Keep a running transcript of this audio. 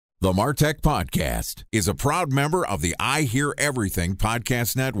The Martech Podcast is a proud member of the I Hear Everything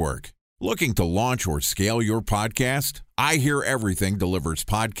Podcast Network. Looking to launch or scale your podcast? I Hear Everything delivers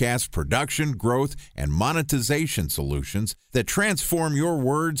podcast production, growth, and monetization solutions that transform your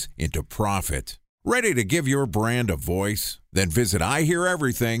words into profit. Ready to give your brand a voice? Then visit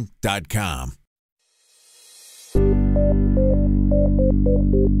iheareverything.com.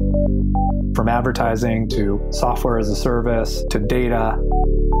 From advertising to software as a service to data.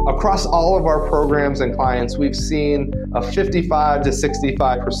 Across all of our programs and clients, we've seen a 55 to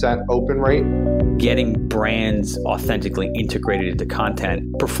 65% open rate. Getting brands authentically integrated into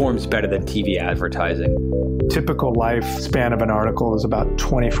content performs better than TV advertising. Typical lifespan of an article is about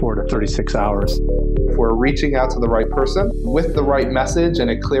 24 to 36 hours. If we're reaching out to the right person with the right message and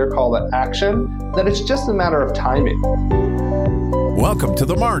a clear call to action, then it's just a matter of timing. Welcome to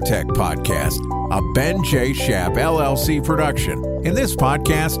the Martech Podcast, a Ben J. Schaap LLC production. In this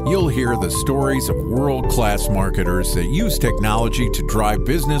podcast, you'll hear the stories of world-class marketers that use technology to drive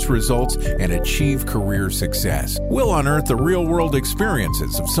business results and achieve career success. We'll unearth the real-world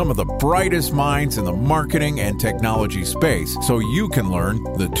experiences of some of the brightest minds in the marketing and technology space so you can learn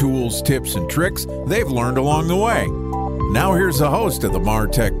the tools, tips, and tricks they've learned along the way. Now here's the host of the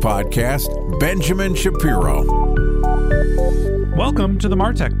Martech Podcast, Benjamin Shapiro. Welcome to the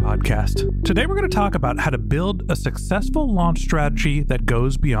Martech Podcast. Today we're going to talk about how to build a successful launch strategy that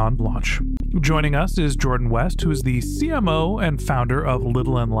goes beyond launch. Joining us is Jordan West, who is the CMO and founder of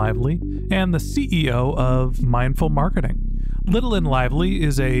Little and Lively and the CEO of Mindful Marketing. Little and Lively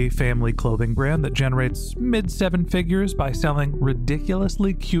is a family clothing brand that generates mid-seven figures by selling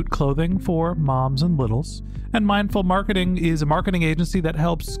ridiculously cute clothing for moms and littles. And Mindful Marketing is a marketing agency that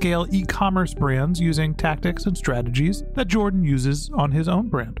helps scale e-commerce brands using tactics and strategies that Jordan uses on his own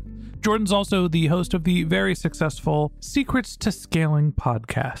brand. Jordan's also the host of the very successful Secrets to Scaling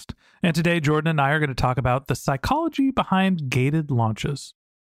podcast. And today, Jordan and I are going to talk about the psychology behind gated launches.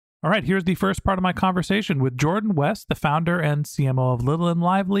 All right, here's the first part of my conversation with Jordan West, the founder and CMO of Little and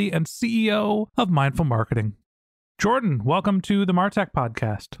Lively and CEO of Mindful Marketing. Jordan, welcome to the Martech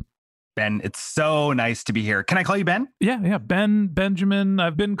Podcast. Ben, it's so nice to be here. Can I call you Ben? Yeah. Ben, Benjamin.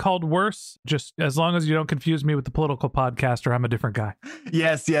 I've been called worse, just as long as you don't confuse me with the political podcaster. I'm a different guy.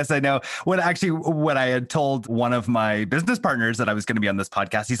 Yes, I know. When I had told one of my business partners that I was going to be on this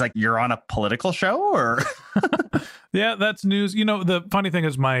podcast, he's like, "You're on a political show?" Or Yeah, that's news. You know, the funny thing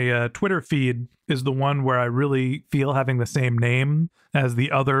is my Twitter feed is the one where I really feel having the same name as the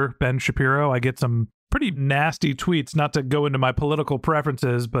other Ben Shapiro. I get some pretty nasty tweets, not to go into my political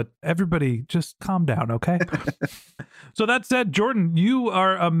preferences, but everybody just calm down, okay? So that said, Jordan, you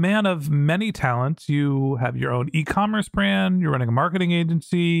are a man of many talents. You have your own e-commerce brand, you're running a marketing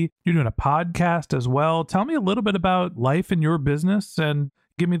agency, you're doing a podcast as well. Tell me a little bit about life in your business and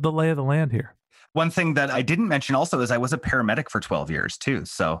give me the lay of the land here. One thing that I didn't mention also is I was a paramedic for 12 years too.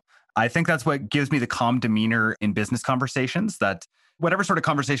 So I think that's what gives me the calm demeanor in business conversations, that whatever sort of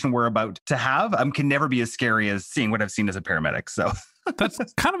conversation we're about to have can never be as scary as seeing what I've seen as a paramedic. So that's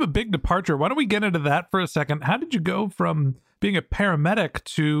kind of a big departure. Why don't we get into that for a second? How did you go from being a paramedic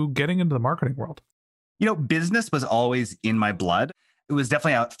to getting into the marketing world? You know, business was always in my blood. It was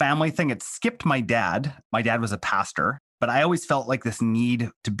definitely a family thing. It skipped my dad. My dad was a pastor, but I always felt like this need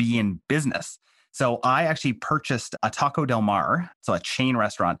to be in business. So I actually purchased a Taco Del Mar, so a chain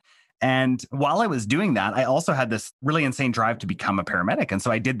restaurant. And while I was doing that, I also had this really insane drive to become a paramedic. And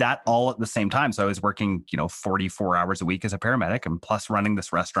so I did that all at the same time. So I was working, 44 hours a week as a paramedic and plus running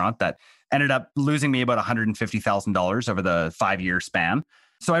this restaurant that ended up losing me about $150,000 over the 5-year span.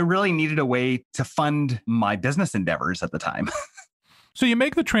 So I really needed a way to fund my business endeavors at the time. So you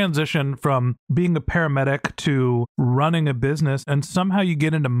make the transition from being a paramedic to running a business, and somehow you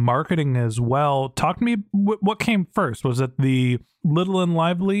get into marketing as well. Talk to me, what came first? Was it the Little and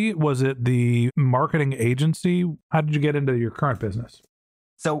Lively? Was it the marketing agency? How did you get into your current business?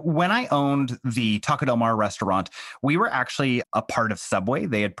 So when I owned the Taco Del Mar restaurant, we were actually a part of Subway.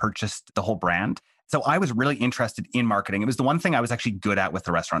 They had purchased the whole brand. So I was really interested in marketing. It was the one thing I was actually good at with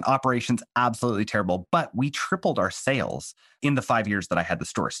the restaurant. Operations, absolutely terrible, but we tripled our sales in the 5 years that I had the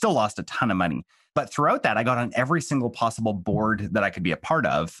store. Still lost a ton of money. But throughout that, I got on every single possible board that I could be a part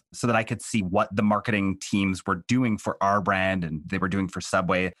of so that I could see what the marketing teams were doing for our brand and they were doing for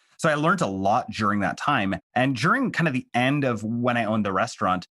Subway. So I learned a lot during that time. And during kind of the end of when I owned the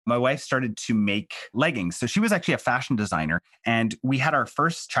restaurant, my wife started to make leggings. So she was actually a fashion designer. And we had our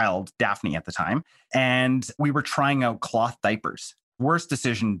first child, Daphne, at the time. And we were trying out cloth diapers. Worst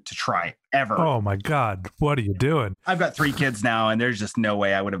decision to try ever. Oh my God, what are you doing? I've got 3 kids now, and there's just no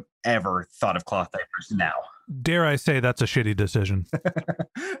way I would have ever thought of cloth diapers now. Dare I say that's a shitty decision?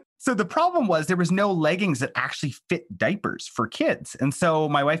 So the problem was there was no leggings that actually fit diapers for kids. And so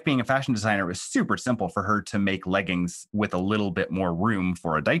my wife, being a fashion designer, it was super simple for her to make leggings with a little bit more room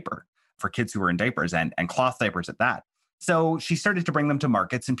for a diaper for kids who were in diapers and cloth diapers at that. So she started to bring them to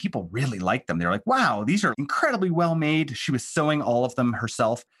markets and people really liked them. They're like, wow, these are incredibly well made. She was sewing all of them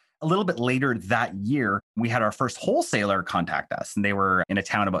herself. A little bit later that year, we had our first wholesaler contact us, and they were in a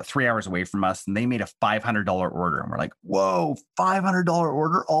town about 3 hours away from us, and they made a $500 order. And we're like, whoa, $500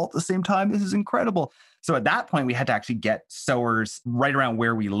 order all at the same time? This is incredible. So at that point, we had to actually get sewers right around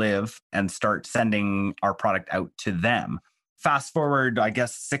where we live and start sending our product out to them. Fast forward, I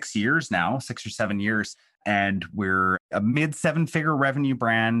guess, 6 years now, 6 or 7 years. And we're a mid-7-figure revenue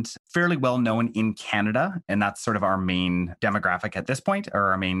brand, fairly well known in Canada. And that's sort of our main demographic at this point, or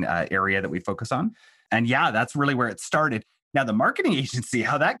our main area that we focus on. And yeah, that's really where it started. Now, the marketing agency,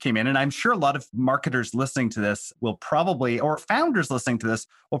 how that came in, and I'm sure a lot of marketers listening to this will probably, or founders listening to this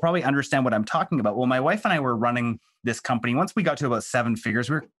will probably understand what I'm talking about. Well, my wife and I were running this company. Once we got to about 7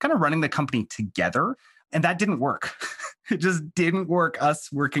 figures, we were kind of running the company together. And that didn't work. It just didn't work,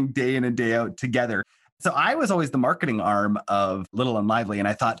 us working day in and day out together. So I was always the marketing arm of Little and Lively. And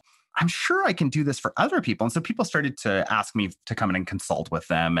I thought, I'm sure I can do this for other people. And so people started to ask me to come in and consult with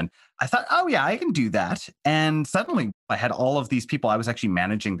them. And I thought, oh yeah, I can do that. And suddenly I had all of these people. I was actually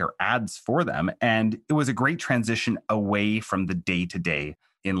managing their ads for them. And it was a great transition away from the day-to-day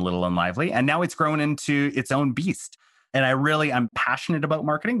in Little and Lively. And now it's grown into its own beast. And I'm passionate about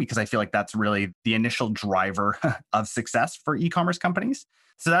marketing because I feel like that's really the initial driver of success for e-commerce companies.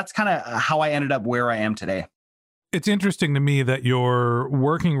 So that's kind of how I ended up where I am today. It's interesting to me that your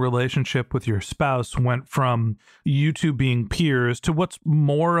working relationship with your spouse went from you two being peers to what's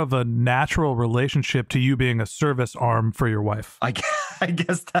more of a natural relationship to you being a service arm for your wife. I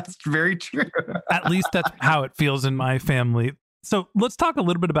guess that's very true. At least that's how it feels in my family. So let's talk a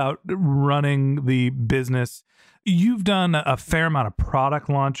little bit about running the business. You've done a fair amount of product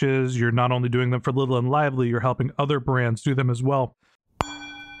launches. You're not only doing them for Little and Lively, you're helping other brands do them as well.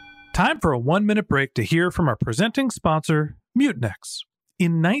 Time for a 1-minute break to hear from our presenting sponsor, Mutinex.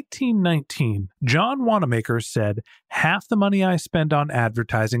 In 1919, John Wanamaker said, "Half the money I spend on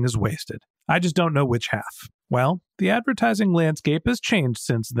advertising is wasted. I just don't know which half." Well, the advertising landscape has changed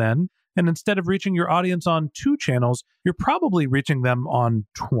since then, and instead of reaching your audience on 2 channels, you're probably reaching them on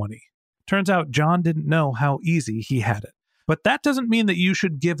 20. Turns out John didn't know how easy he had it. But that doesn't mean that you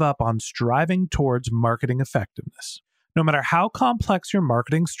should give up on striving towards marketing effectiveness. No matter how complex your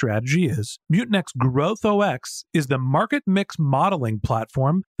marketing strategy is, Mutinex GrowthOS is the market mix modeling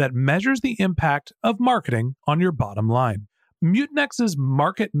platform that measures the impact of marketing on your bottom line. Mutinex's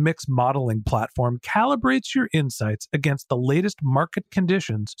market mix modeling platform calibrates your insights against the latest market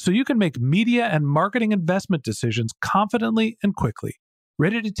conditions so you can make media and marketing investment decisions confidently and quickly.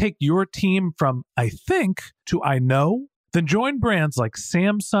 Ready to take your team from I think to I know? Then join brands like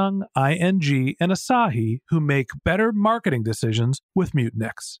Samsung, ING, and Asahi who make better marketing decisions with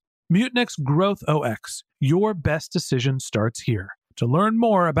Mutinex. Mutinex GrowthOS. Your best decision starts here. To learn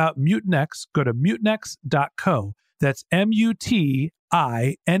more about Mutinex, go to mutinex.co. That's MUTINEX.co.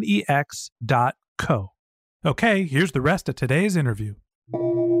 Okay, here's the rest of today's interview.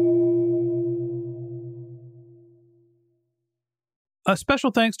 A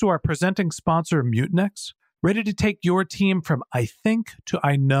special thanks to our presenting sponsor, Mutinex. Ready to take your team from I think to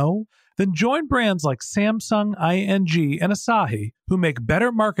I know? Then join brands like Samsung, ING, and Asahi who make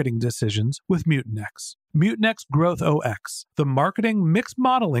better marketing decisions with Mutinex. Mutinex GrowthOS, the marketing mix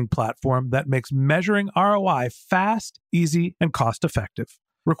modeling platform that makes measuring ROI fast, easy, and cost-effective.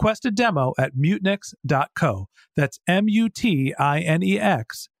 Request a demo at mutinex.co. That's MUTINEX.co.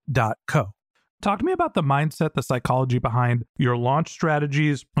 Talk to me about the mindset, the psychology behind your launch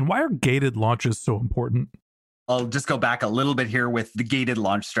strategies, and why are gated launches so important? I'll just go back a little bit here with the gated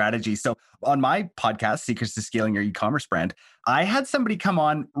launch strategy. So on my podcast, Secrets to Scaling Your E-commerce Brand, I had somebody come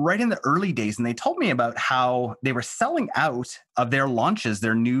on right in the early days and they told me about how they were selling out of their launches,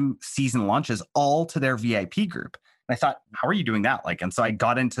 their new season launches, all to their VIP group. And I thought, how are you doing that? And so I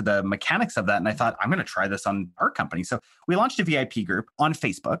got into the mechanics of that and I thought, I'm going to try this on our company. So we launched a VIP group on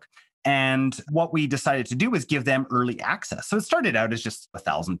Facebook. And what we decided to do was give them early access. So it started out as just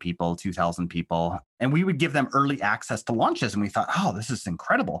 1,000 people, 2,000 people, and we would give them early access to launches. And we thought, oh, this is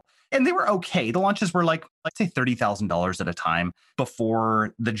incredible. And they were okay. The launches were like, let's say $30,000 at a time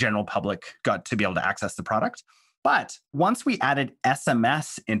before the general public got to be able to access the product. But once we added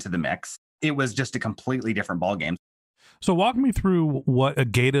SMS into the mix, it was just a completely different ballgame. So walk me through what a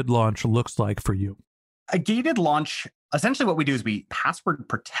gated launch looks like for you. A gated launch, essentially what we do is we password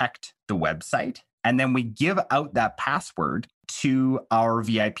protect the website And then we give out that password to our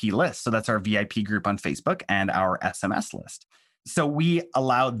VIP list. So that's our VIP group on Facebook and our SMS list. So we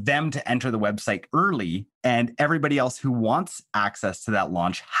allow them to enter the website early, and everybody else who wants access to that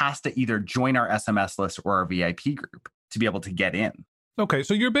launch has to either join our SMS list or our VIP group to be able to get in. Okay,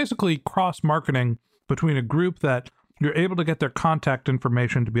 so you're basically cross-marketing between a group that you're able to get their contact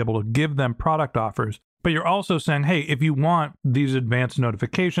information to be able to give them product offers, but you're also saying, hey, if you want these advanced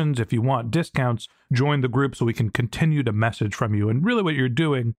notifications, if you want discounts, join the group so we can continue to message from you. And really what you're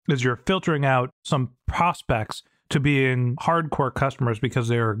doing is you're filtering out some prospects to being hardcore customers because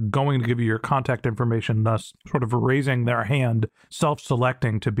they're going to give you your contact information, thus sort of raising their hand,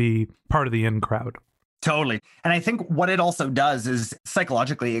 self-selecting to be part of the in crowd. Totally. And I think what it also does is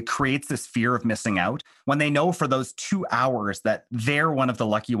psychologically, it creates this fear of missing out when they know for those 2 hours that they're one of the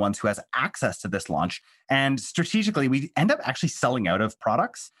lucky ones who has access to this launch. And strategically, we end up actually selling out of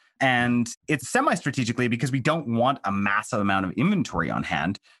products. And it's semi-strategically because we don't want a massive amount of inventory on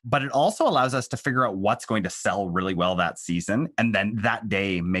hand, but it also allows us to figure out what's going to sell really well that season. And then that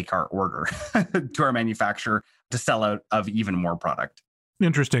day, make our order to our manufacturer to sell out of even more product.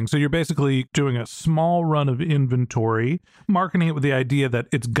 Interesting. So you're basically doing a small run of inventory, marketing it with the idea that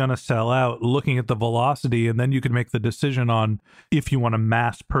it's going to sell out, looking at the velocity, and then you can make the decision on if you want to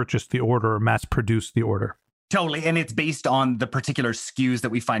mass purchase the order or mass produce the order. Totally. And it's based on the particular SKUs that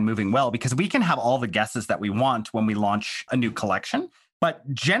we find moving well, because we can have all the guesses that we want when we launch a new collection.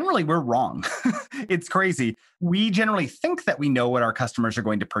 But generally, we're wrong. It's crazy. We generally think that we know what our customers are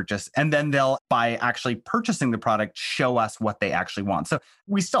going to purchase, and then they'll, by actually purchasing the product, show us what they actually want. So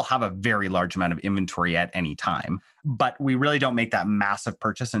we still have a very large amount of inventory at any time, but we really don't make that massive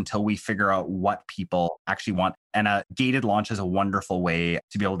purchase until we figure out what people actually want. And a gated launch is a wonderful way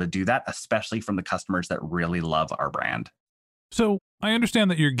to be able to do that, especially from the customers that really love our brand. So I understand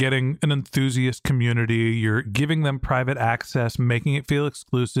that you're getting an enthusiast community, you're giving them private access, making it feel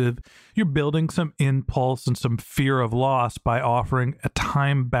exclusive, you're building some impulse and some fear of loss by offering a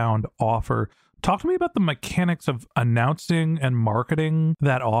time-bound offer. Talk to me about the mechanics of announcing and marketing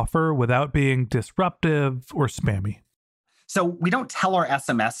that offer without being disruptive or spammy. So we don't tell our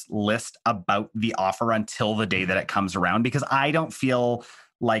SMS list about the offer until the day that it comes around, because I don't feel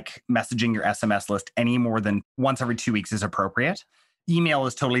like messaging your SMS list any more than once every 2 weeks is appropriate. Email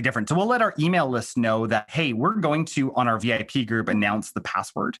is totally different. So we'll let our email list know that, hey, we're going to, on our VIP group, announce the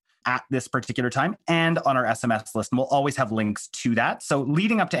password at this particular time. And on our SMS list, and we'll always have links to that. So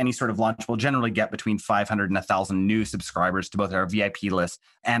leading up to any sort of launch, we'll generally get between 500 and 1,000 new subscribers to both our VIP list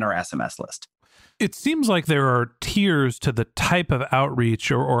and our SMS list. It seems like there are tiers to the type of outreach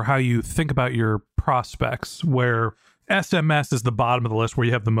or how you think about your prospects, where SMS is the bottom of the list where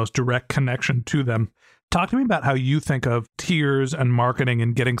you have the most direct connection to them. Talk to me about how you think of tiers and marketing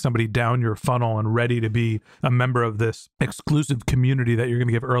and getting somebody down your funnel and ready to be a member of this exclusive community that you're going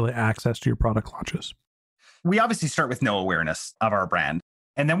to give early access to your product launches. We obviously start with no awareness of our brand.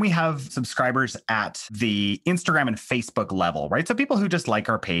 And then we have subscribers at the Instagram and Facebook level, right? So people who just like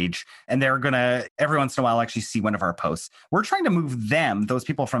our page and they're going to, every once in a while, actually see one of our posts. We're trying to move them, those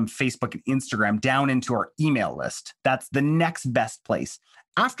people from Facebook and Instagram, down into our email list. That's the next best place.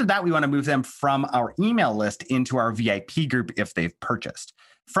 After that, we want to move them from our email list into our VIP group if they've purchased.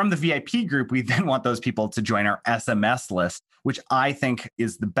 From the VIP group, we then want those people to join our SMS list, which I think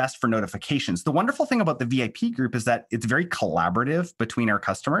is the best for notifications. The wonderful thing about the VIP group is that it's very collaborative between our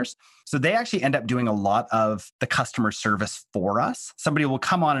customers. So they actually end up doing a lot of the customer service for us. Somebody will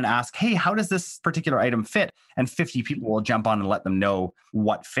come on and ask, hey, how does this particular item fit? And 50 people will jump on and let them know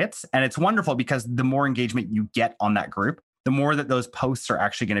what fits. And it's wonderful because the more engagement you get on that group, the more that those posts are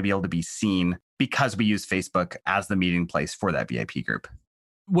actually going to be able to be seen because we use Facebook as the meeting place for that VIP group.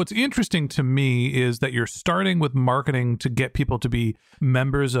 What's interesting to me is that you're starting with marketing to get people to be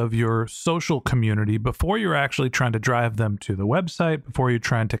members of your social community before you're actually trying to drive them to the website, before you're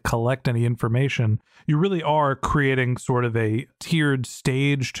trying to collect any information. You really are creating sort of a tiered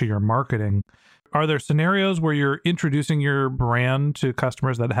stage to your marketing. Are there scenarios where you're introducing your brand to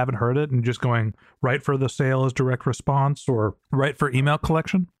customers that haven't heard it and just going right for the sale as direct response or right for email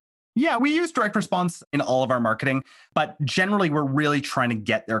collection? Yeah, we use direct response in all of our marketing, but generally we're really trying to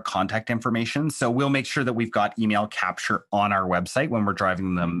get their contact information. So we'll make sure that we've got email capture on our website when we're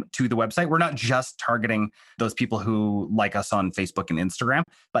driving them to the website. We're not just targeting those people who like us on Facebook and Instagram,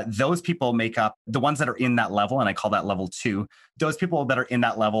 but those people make up the ones that are in that level, and I call that level 2. Those people that are in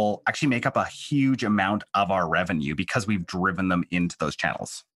that level actually make up a huge amount of our revenue because we've driven them into those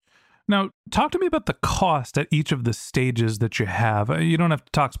channels. Now, talk to me about the cost at each of the stages that you have. You don't have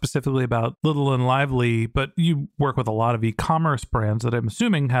to talk specifically about Little and Lively, but you work with a lot of e-commerce brands that I'm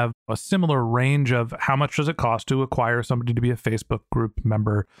assuming have a similar range of how much does it cost to acquire somebody to be a Facebook group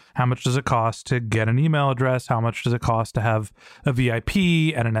member? How much does it cost to get an email address? How much does it cost to have a VIP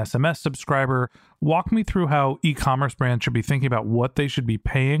and an SMS subscriber? Walk me through how e-commerce brands should be thinking about what they should be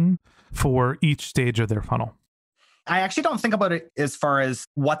paying for each stage of their funnel. I actually don't think about it as far as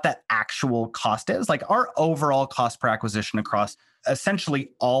what that actual cost is. Like our overall cost per acquisition across essentially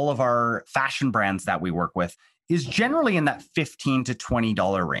all of our fashion brands that we work with is generally in that $15 to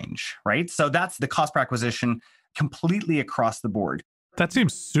 $20 range, right? So that's the cost per acquisition completely across the board. That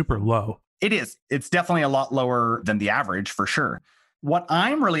seems super low. It is. It's definitely a lot lower than the average for sure. What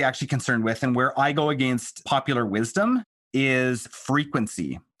I'm really actually concerned with and where I go against popular wisdom is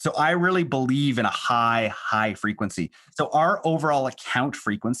frequency. So I really believe in a high frequency. So our overall account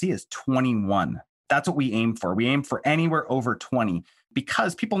frequency is 21. That's what we aim for. We aim for anywhere over 20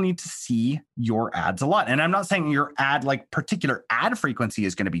 because people need to see your ads a lot. And I'm not saying your ad, like particular ad frequency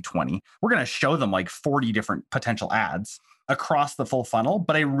is going to be 20. We're going to show them like 40 different potential ads across the full funnel,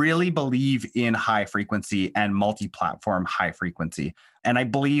 but I really believe in high frequency and multi-platform high frequency. And I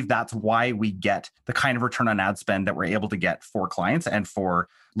believe that's why we get the kind of return on ad spend that we're able to get for clients and for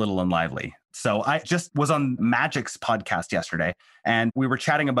Little and Lively. So I just was on Magic's podcast yesterday, and we were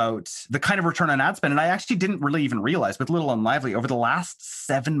chatting about the kind of return on ad spend. And I actually didn't really even realize with Little and Lively, over the last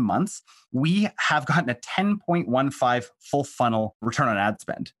 7 months, we have gotten a 10.15 full funnel return on ad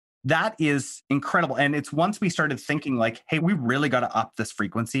spend. That is incredible. And it's once we started thinking like, hey, we really got to up this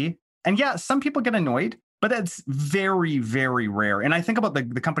frequency. And yeah, some people get annoyed, but it's very, very rare. And I think about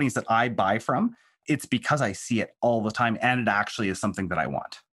the companies that I buy from, it's because I see it all the time. And it actually is something that I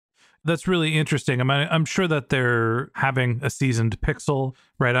want. That's really interesting. I'm sure that they're having a seasoned pixel,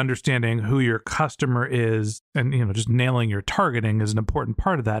 right? Understanding who your customer is and, just nailing your targeting is an important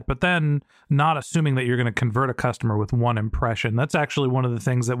part of that. But then not assuming that you're going to convert a customer with one impression. That's actually one of the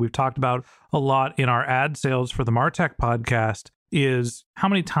things that we've talked about a lot in our ad sales for the MarTech podcast is how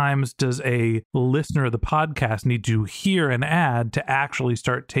many times does a listener of the podcast need to hear an ad to actually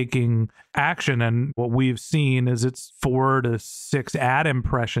start taking action? And what we've seen is it's 4 to 6 ad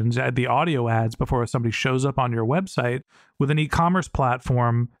impressions at the audio ads before somebody shows up on your website. With an e-commerce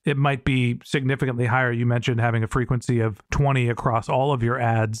platform, it might be significantly higher. You mentioned having a frequency of 20 across all of your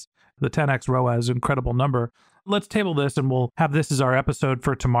ads. The 10x ROAS is an incredible number. Let's table this and we'll have this as our episode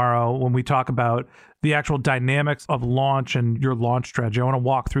for tomorrow when we talk about the actual dynamics of launch and your launch strategy. I want to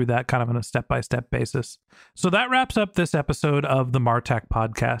walk through that kind of on a step-by-step basis. So that wraps up this episode of the MarTech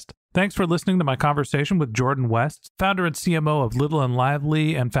podcast. Thanks for listening to my conversation with Jordan West, founder and CMO of Little and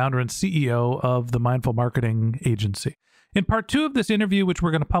Lively and founder and CEO of the Mindful Marketing Agency. In part 2 of this interview, which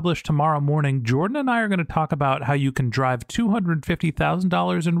we're going to publish tomorrow morning, Jordan and I are going to talk about how you can drive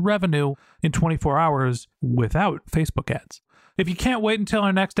 $250,000 in revenue in 24 hours without Facebook ads. If you can't wait until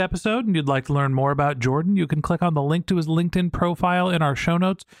our next episode and you'd like to learn more about Jordan, you can click on the link to his LinkedIn profile in our show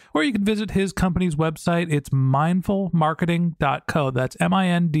notes, or you can visit his company's website. It's mindfulmarketing.co. That's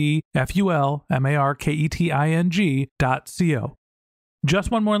mindfulmarketing.co.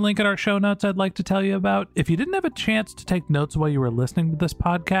 Just one more link in our show notes I'd like to tell you about. If you didn't have a chance to take notes while you were listening to this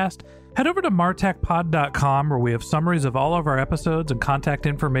podcast, head over to martechpod.com where we have summaries of all of our episodes and contact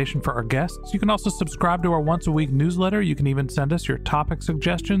information for our guests. You can also subscribe to our once-a-week newsletter. You can even send us your topic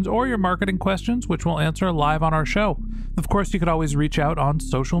suggestions or your marketing questions, which we'll answer live on our show. Of course, you could always reach out on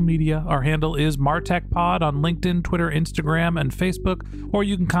social media. Our handle is MarTechPod on LinkedIn, Twitter, Instagram, and Facebook, or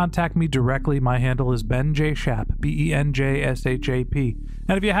you can contact me directly. My handle is Ben J. Shap, BenJShap.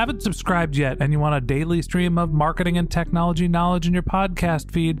 And if you haven't subscribed yet and you want a daily stream of marketing and technology knowledge in your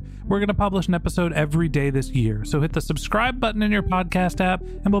podcast feed, we're going to publish an episode every day this year. So hit the subscribe button in your podcast app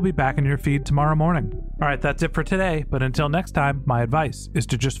and we'll be back in your feed tomorrow morning. All right, that's it for today. But until next time, my advice is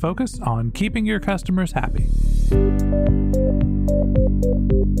to just focus on keeping your customers happy.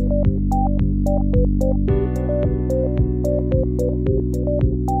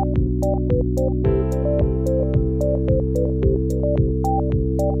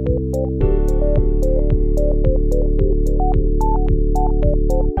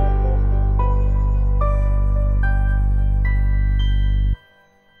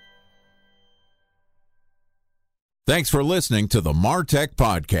 Thanks for listening to the MarTech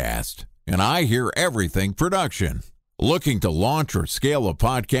podcast, and I Hear Everything production. Looking to launch or scale a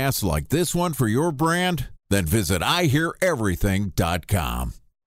podcast like this one for your brand? Then visit iheareverything.com.